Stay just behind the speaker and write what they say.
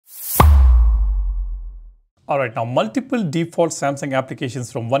Alright, now multiple default Samsung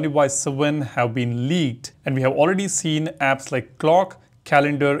applications from One UI 7 have been leaked, and we have already seen apps like Clock,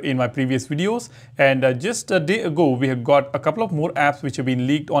 Calendar in my previous videos, and just a day ago we have got a couple of more apps which have been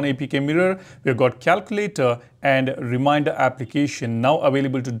leaked on APK Mirror. We have got Calculator and Reminder application now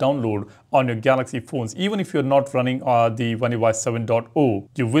available to download on your Galaxy phones. Even if you're not running the One UI 7.0,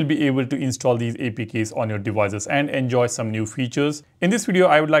 you will be able to install these APKs on your devices and enjoy some new features. In this video,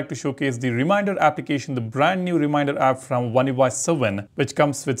 I would like to showcase the Reminder application, the brand new Reminder app from One UI 7, which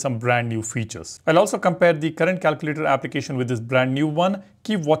comes with some brand new features. I'll also compare the current Calculator application with this brand new one.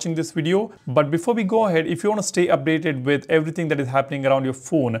 Keep watching this video. But before we go ahead, if you want to stay updated with everything that is happening around your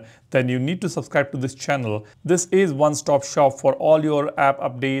phone, then you need to subscribe to this channel. This is one-stop shop for all your app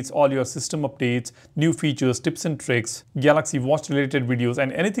updates, all your system updates, new features, tips and tricks, Galaxy Watch related videos,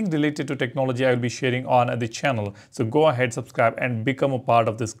 and anything related to technology I will be sharing on the channel. So go ahead, subscribe and become a part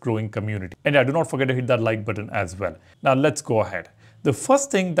of this growing community. And do not forget to hit that like button as well. Now let's go ahead. The first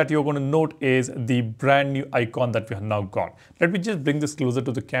thing that you're going to note is the brand new icon that we have now got. Let me just bring this closer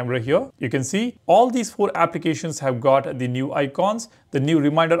to the camera here. You can see all these four applications have got the new icons. The new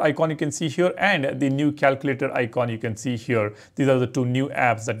Reminder icon you can see here and the new Calculator icon you can see here. These are the two new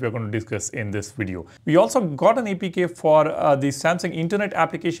apps that we're going to discuss in this video. We also got an APK for the Samsung Internet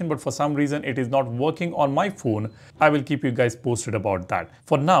application, but for some reason it is not working on my phone. I will keep you guys posted about that.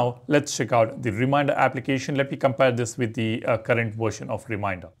 For now, let's check out the Reminder application. Let me compare this with the current version of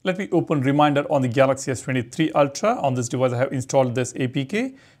Reminder. Let me open Reminder on the Galaxy S23 Ultra. On this device, I have installed this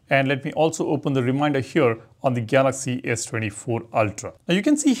APK. And let me also open the Reminder here on the Galaxy S24 Ultra. Now you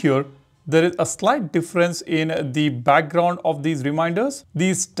can see here, there is a slight difference in the background of these reminders.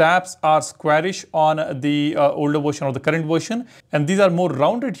 These tabs are squarish on the older version or the current version, and these are more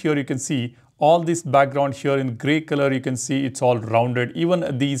rounded here. You can see all this background here in gray color, you can see it's all rounded.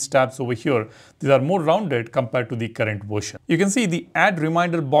 Even these tabs over here, these are more rounded compared to the current version. You can see the add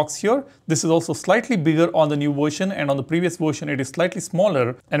reminder box here. This is also slightly bigger on the new version, and on the previous version it is slightly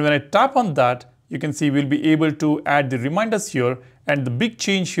smaller. And when I tap on that, you can see we'll be able to add the reminders here. And the big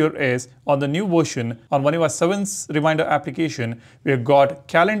change here is on the new version, on One UI 7's Reminder application, we have got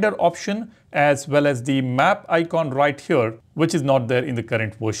calendar option as well as the map icon right here, which is not there in the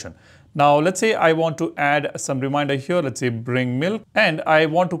current version. Now, let's say I want to add some reminder here. Let's say bring milk, and I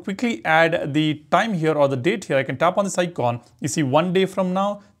want to quickly add the time here or the date here. I can tap on this icon. You see 1 day from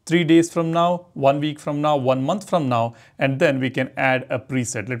now, 3 days from now, 1 week from now, 1 month from now, and then we can add a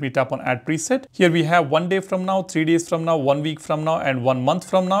preset. Let me tap on add preset. Here we have 1 day from now, 3 days from now, 1 week from now, and 1 month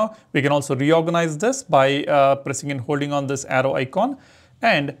from now. We can also reorganize this by pressing and holding on this arrow icon.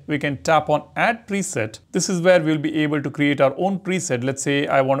 And we can tap on add preset. This is where we'll be able to create our own preset. Let's say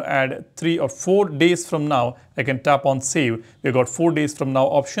I want to add 3 or 4 days from now. I can tap on save. We've got 4 days from now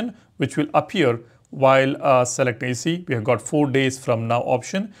option, which will appear while selecting. You see, we have got 4 days from now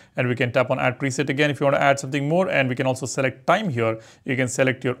option, and we can tap on add preset again if you want to add something more. And we can also select time here. You can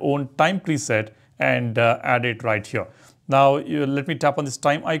select your own time preset and add it right here. Now let me tap on this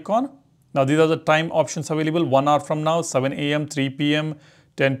time icon. Now these are the time options available: 1 hour from now, 7 AM, 3 PM,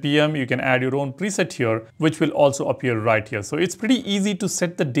 10 PM. You can add your own preset here, which will also appear right here. So it's pretty easy to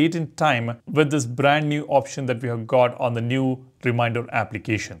set the date and time with this brand new option that we have got on the new Reminder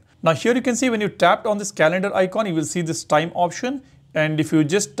application. Now here you can see when you tapped on this calendar icon, you will see this time option. And if you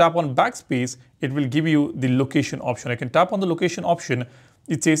just tap on backspace, it will give you the location option. I can tap on the location option.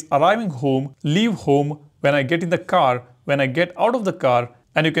 It says arriving home, leave home, when I get in the car, when I get out of the car,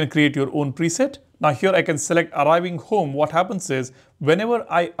 and you can create your own preset. Now here I can select arriving home. What happens is whenever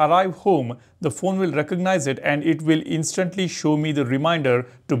I arrive home, the phone will recognize it and it will instantly show me the reminder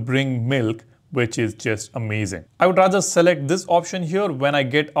to bring milk, which is just amazing. I would rather select this option here when I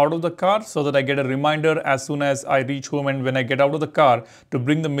get out of the car, so that I get a reminder as soon as I reach home and when I get out of the car to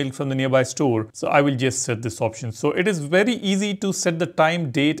bring the milk from the nearby store. So I will just set this option. So it is very easy to set the time,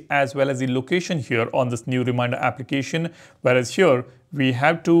 date, as well as the location here on this new Reminder application. Whereas here, we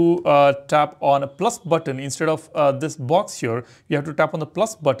have to tap on a plus button instead of this box here. You have to tap on the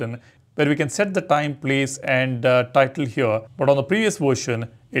plus button where we can set the time, place, and title here. But on the previous version,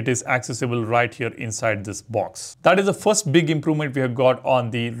 it is accessible right here inside this box. That is the first big improvement we have got on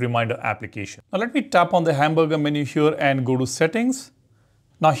the Reminder application. Now let me tap on the hamburger menu here and go to settings.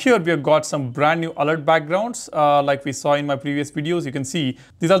 Now here we have got some brand new alert backgrounds like we saw in my previous videos. You can see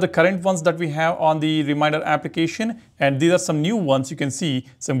these are the current ones that we have on the Reminder application, And these are some new ones. You can see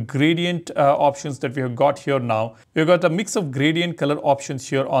some gradient options that we have got here now. We've got a mix of gradient color options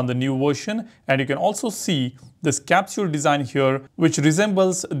here on the new version, and you can also see this capsule design here, which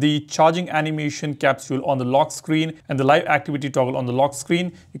resembles the charging animation capsule on the lock screen and the live activity toggle on the lock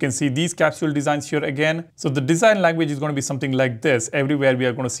screen. You can see these capsule designs here again. So the design language is going to be something like this. Everywhere we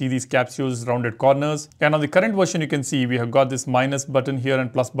are going to see these capsules, rounded corners. And on the current version, you can see we have got this minus button here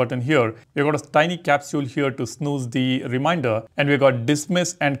and plus button here. We've got a tiny capsule here to snooze the reminder, and we've got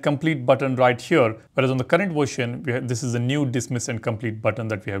dismiss and complete button right here. Whereas on the current version, this is a new dismiss and complete button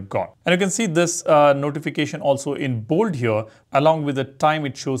that we have got. And you can see this notification also in bold here, along with the time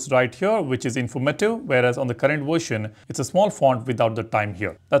it shows right here, which is informative, whereas on the current version, it's a small font without the time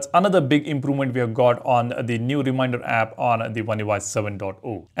here. That's another big improvement we have got on the new reminder app on the One UI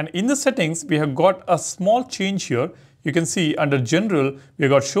 7.0. And in the settings, we have got a small change here. You can see under general, we have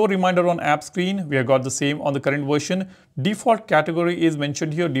got show reminder on app screen. We have got the same on the current version. Default category is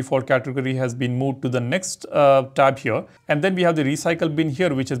mentioned here. Default category has been moved to the next tab here. And then we have the recycle bin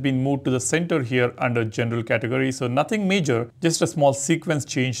here, which has been moved to the center here under general category. So nothing major, just a small sequence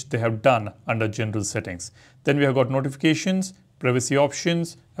change they have done under general settings. Then we have got notifications, privacy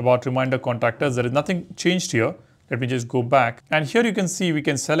options, about reminder, contact us. There is nothing changed here. Let me just go back, and here you can see we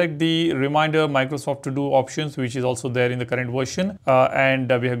can select the reminder Microsoft To Do options, which is also there in the current version, and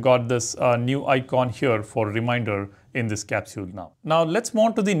we have got this new icon here for reminder in this capsule now. Now let's move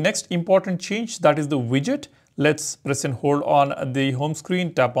on to the next important change, that is the widget. Let's press and hold on the home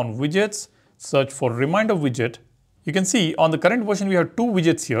screen, tap on widgets, search for reminder widget. You can see on the current version we have two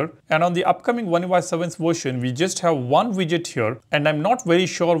widgets here, and on the upcoming One UI 7's version we just have one widget here, and I'm not very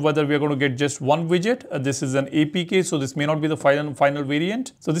sure whether we are going to get just one widget. This is an APK, so this may not be the final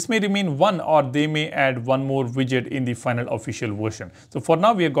variant. So this may remain one, or they may add one more widget in the final official version. So for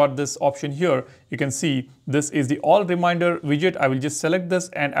now we have got this option here. You can see this is the all reminder widget. I will just select this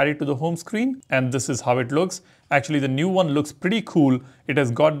and add it to the home screen, and this is how it looks. Actually the new one looks pretty cool. It has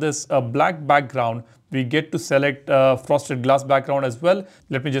got this black background. We get to select frosted glass background as well.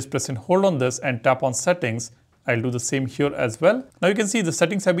 Let me just press and hold on this and tap on settings. I'll do the same here as well. Now you can see the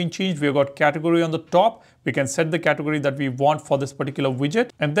settings have been changed. We have got category on the top. We can set the category that we want for this particular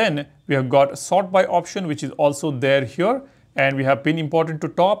widget. And then we have got sort by option, which is also there here. And we have pin important to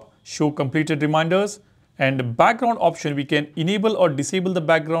top, show completed reminders. And background option, we can enable or disable the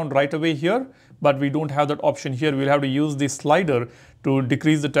background right away here, but we don't have that option here. We'll have to use the slider to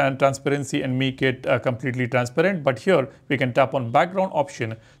decrease the transparency and make it completely transparent. But here we can tap on background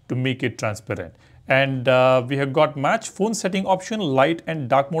option to make it transparent. And we have got match phone setting option, light and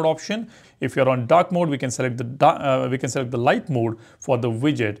dark mode option. If you're on dark mode, we can select the light mode for the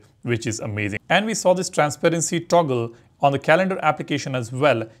widget, which is amazing. And we saw this transparency toggle on the calendar application as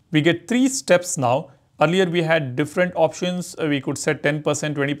well. We get 3 steps now. Earlier we had different options. We could set 10%,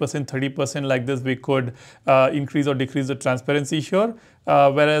 20%, 30% like this. We could increase or decrease the transparency here.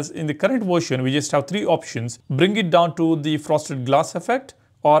 Whereas in the current version, we just have 3 options. Bring it down to the frosted glass effect,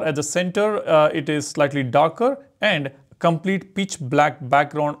 or at the center, it is slightly darker, and complete pitch black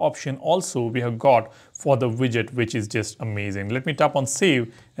background option also we have got for the widget, which is just amazing. Let me tap on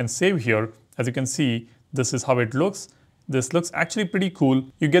save and save here. As you can see, this is how it looks. This looks actually pretty cool.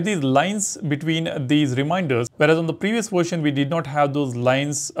 You get these lines between these reminders, whereas on the previous version, we did not have those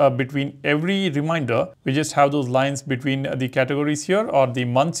lines between every reminder. We just have those lines between the categories here, or the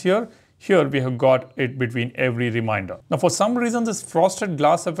months here. Here we have got it between every reminder. Now for some reason this frosted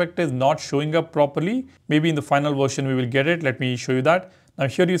glass effect is not showing up properly. Maybe in the final version we will get it. Let me show you that. Now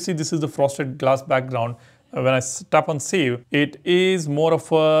here you see this is the frosted glass background. When I tap on save, it is more of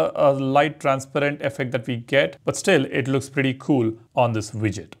a light transparent effect that we get, but still it looks pretty cool on this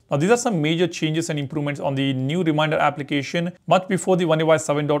widget. Now these are some major changes and improvements on the new reminder application. Much before the One UI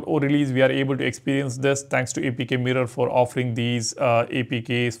 7.0 release, we are able to experience this thanks to APK Mirror for offering these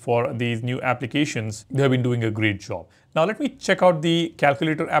APKs for these new applications. They have been doing a great job. Now let me check out the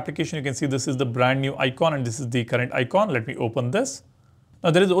calculator application. You can see this is the brand new icon and this is the current icon. Let me open this. Now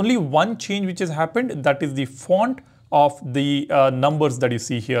there is only one change which has happened, that is the font of the numbers that you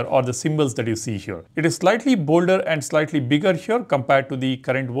see here, or the symbols that you see here. It is slightly bolder and slightly bigger here compared to the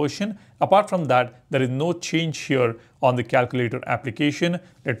current version. Apart from that, there is no change here on the calculator application.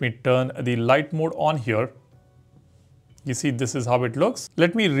 Let me turn the light mode on here. You see this is how it looks.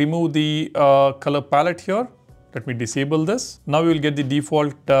 Let me remove the color palette here. Let me disable this. Now we will get the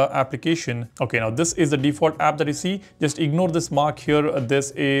default application. Okay, now this is the default app that you see. Just ignore this mark here.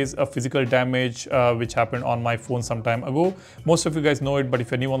 This is a physical damage which happened on my phone some time ago. Most of you guys know it, but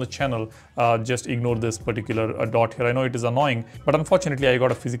if you're new on the channel, just ignore this particular dot here. I know it is annoying, but unfortunately I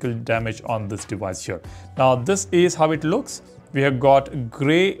got a physical damage on this device here. Now this is how it looks. We have got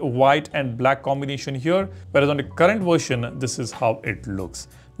gray, white and black combination here, whereas on the current version, this is how it looks.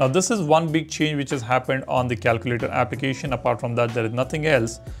 Now this is one big change which has happened on the calculator application. Apart from that, there is nothing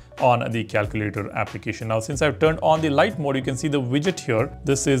else on the calculator application. Now since I've turned on the light mode, you can see the widget here.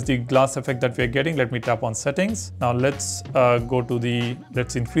 This is the glass effect that we are getting. Let me tap on settings. Now let's go to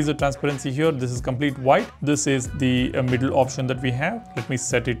let's increase the transparency here. This is complete white. This is the middle option that we have. Let me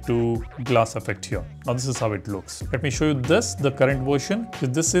set it to glass effect here. Now this is how it looks. Let me show you this, the current version. So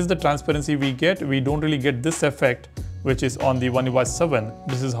this is the transparency we get. We don't really get this effect which is on the One UI 7.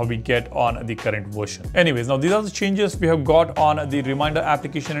 This is how we get on the current version. Anyways, now these are the changes we have got on the reminder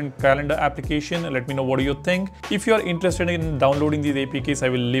application and calendar application. Let me know what do you think. If you are interested in downloading these APKs, I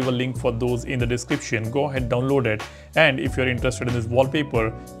will leave a link for those in the description. Go ahead, download it. And if you're interested in this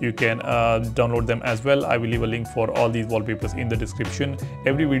wallpaper, you can download them as well. I will leave a link for all these wallpapers in the description.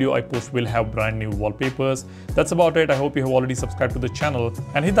 Every video I post will have brand new wallpapers. That's about it. I hope you have already subscribed to the channel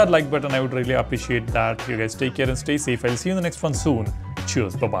and hit that like button. I would really appreciate that. You guys take care and stay safe. I'll see you in the next one soon.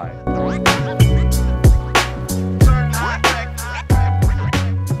 Cheers. Bye-bye.